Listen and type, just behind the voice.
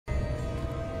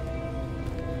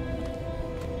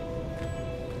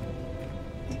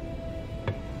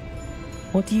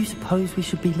What do you suppose we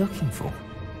should be looking for?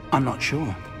 I'm not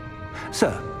sure.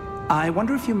 Sir, I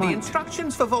wonder if you might... The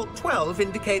instructions for Vault 12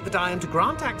 indicate that I am to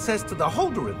grant access to the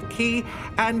holder of the key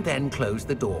and then close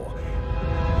the door.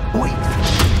 Wait!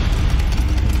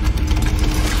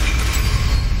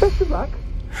 Best of luck.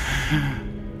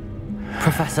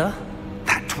 Professor?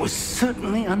 That was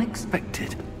certainly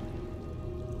unexpected.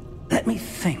 Let me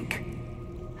think.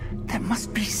 There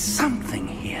must be something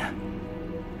here.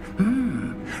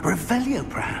 Revelio,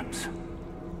 perhaps?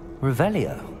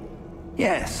 Revelio?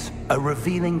 Yes, a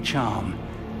revealing charm.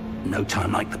 No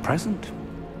time like the present.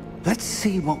 Let's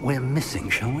see what we're missing,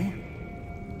 shall we?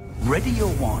 Ready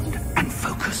your wand and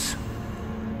focus.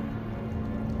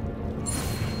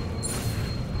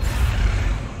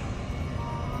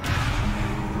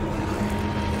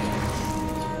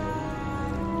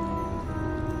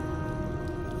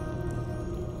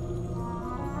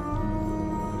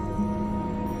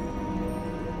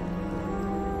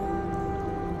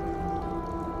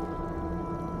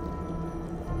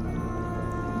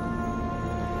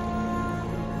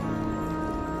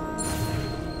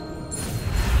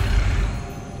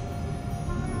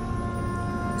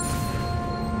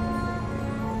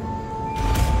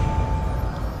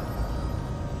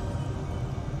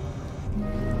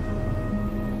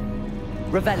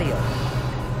 Revelio.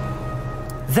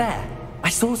 There! I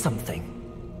saw something.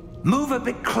 Move a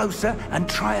bit closer and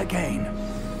try again.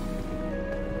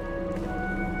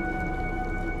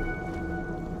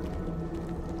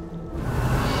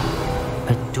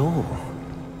 A door.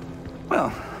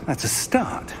 Well, that's a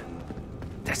start.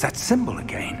 There's that symbol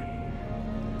again.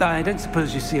 I don't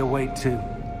suppose you see a way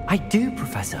to... I do,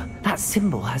 Professor. That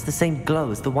symbol has the same glow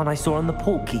as the one I saw on the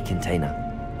port key container.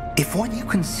 If what you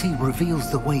can see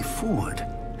reveals the way forward,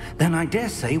 then I dare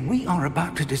say we are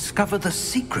about to discover the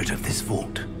secret of this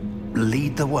vault.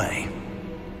 Lead the way.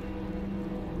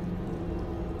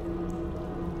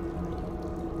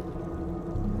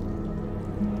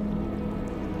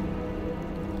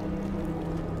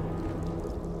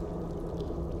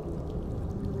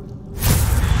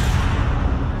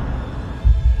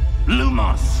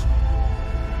 Lumos!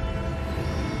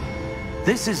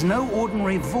 This is no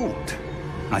ordinary vault.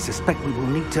 I suspect we will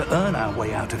need to earn our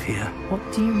way out of here. What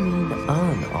do you mean,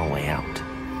 earn our way out?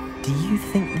 Do you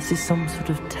think this is some sort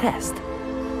of test?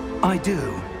 I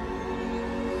do.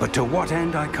 But to what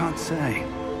end, I can't say.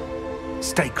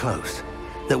 Stay close.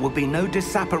 There will be no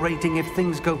disapparating if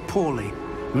things go poorly.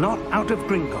 Not out of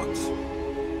Gringotts.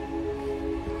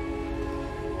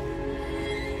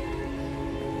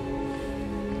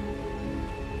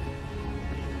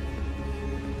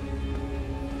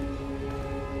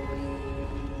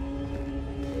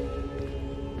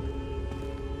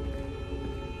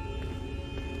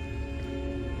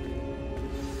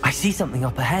 I see something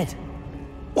up ahead.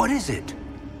 What is it?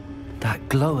 That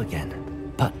glow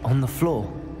again, but on the floor.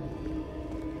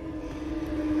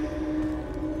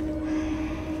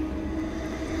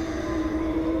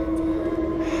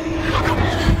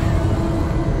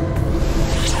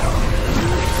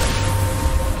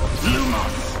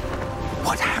 Lumos!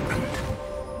 What happened?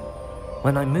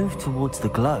 When I moved towards the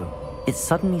glow, it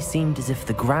suddenly seemed as if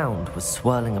the ground was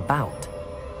swirling about.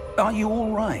 Are you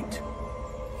all right?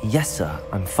 Yes, sir,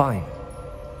 I'm fine.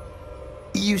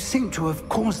 You seem to have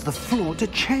caused the floor to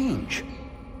change.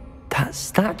 That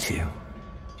statue?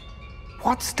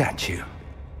 What statue?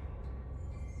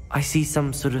 I see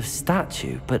some sort of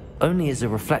statue, but only as a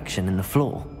reflection in the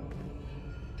floor.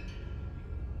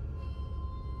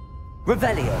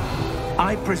 Revelio!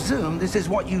 I presume this is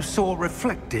what you saw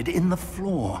reflected in the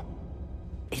floor.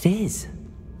 It is.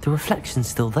 The reflection's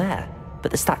still there,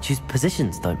 but the statue's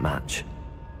positions don't match.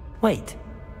 Wait.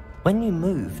 When you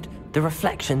moved, the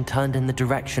reflection turned in the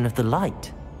direction of the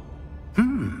light.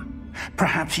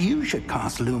 Perhaps you should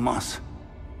cast Lumos.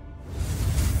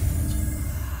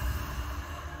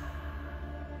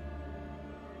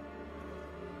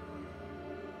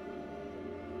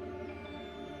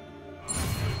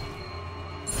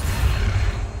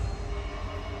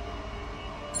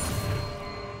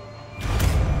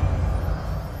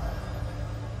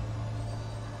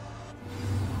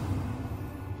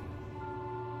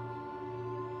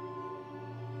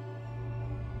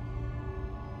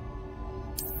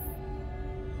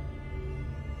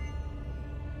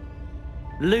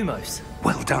 Lumos.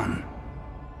 Well done.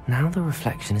 Now the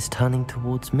reflection is turning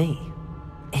towards me.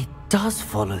 It does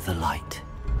follow the light.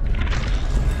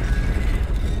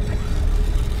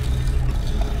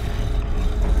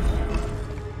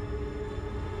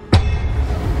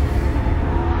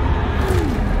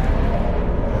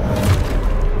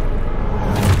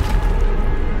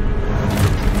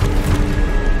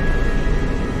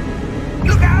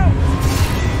 Look out!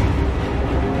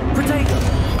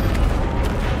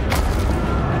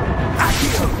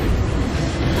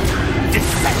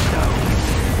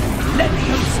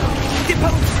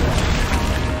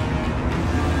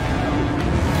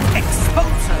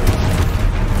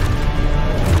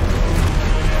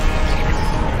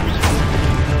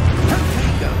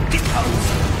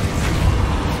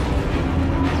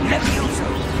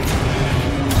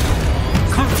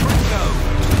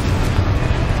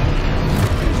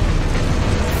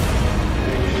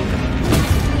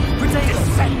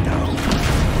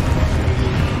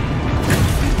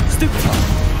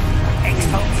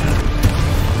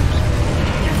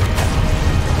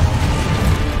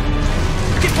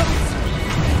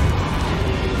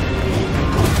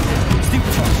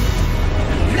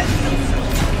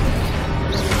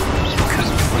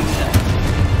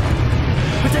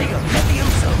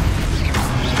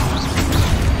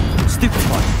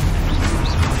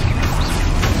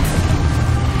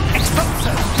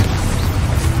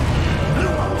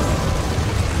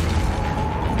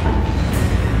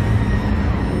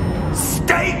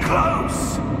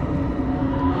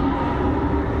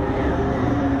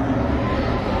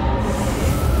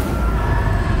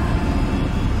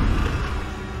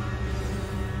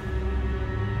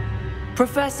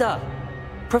 Professor!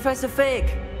 Professor Fig!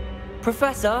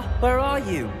 Professor, where are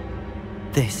you?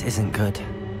 This isn't good.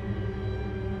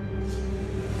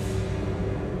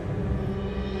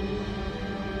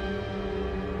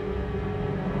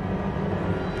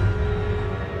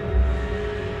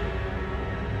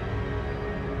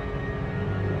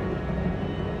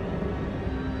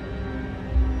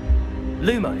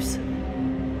 Lumos!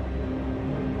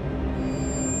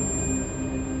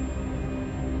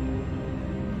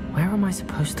 Where am I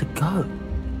supposed to go?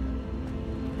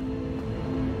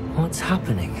 What's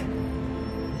happening?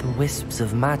 The wisps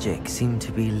of magic seem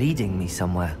to be leading me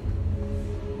somewhere.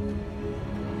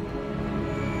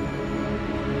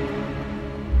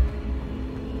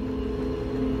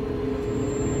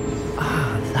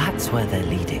 Ah, that's where they're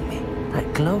leading me.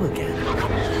 That glow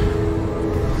again.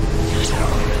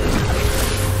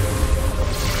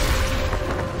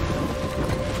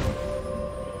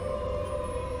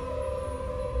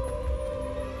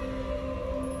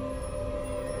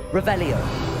 Revelio.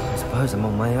 I suppose I'm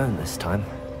on my own this time.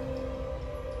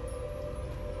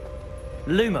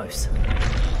 Lumos.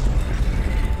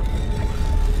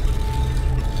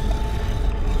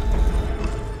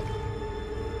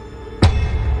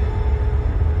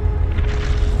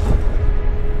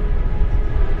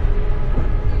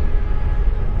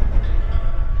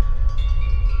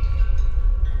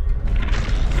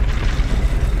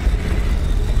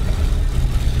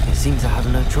 It seems I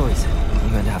have no choice. I'm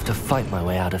going to have to fight my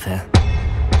way out of here.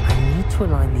 I need to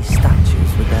align these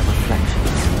statues with their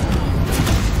reflections.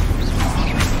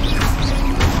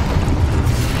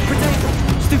 Potato!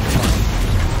 Stupid!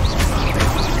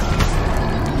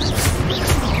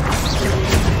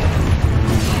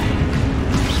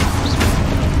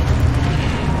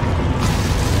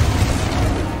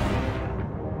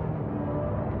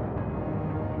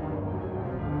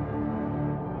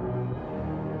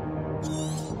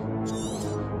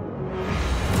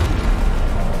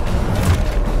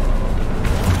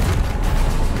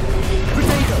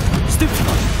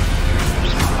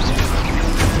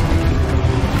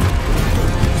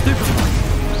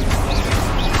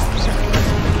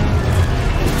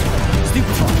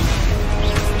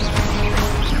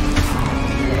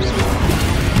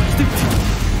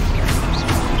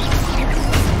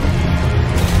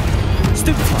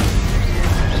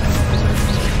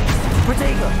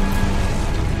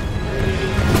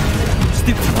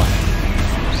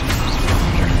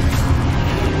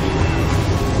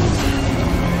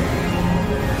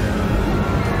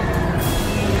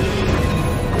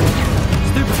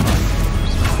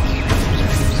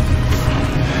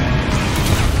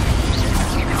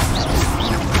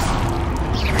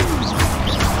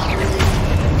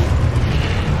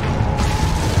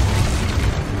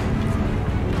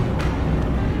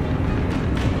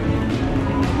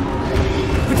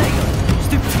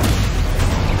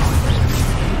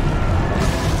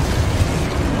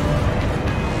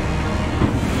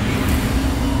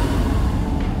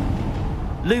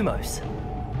 Lumos.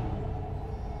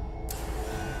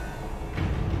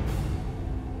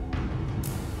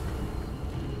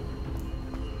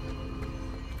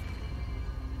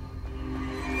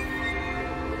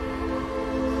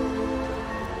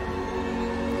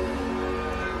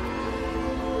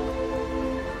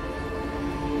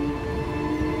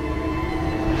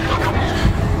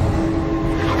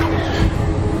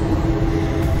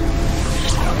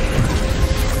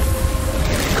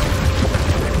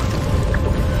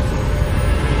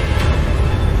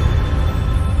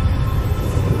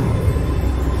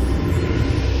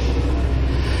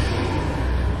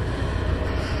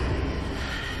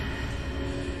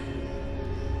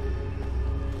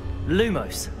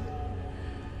 Lumos.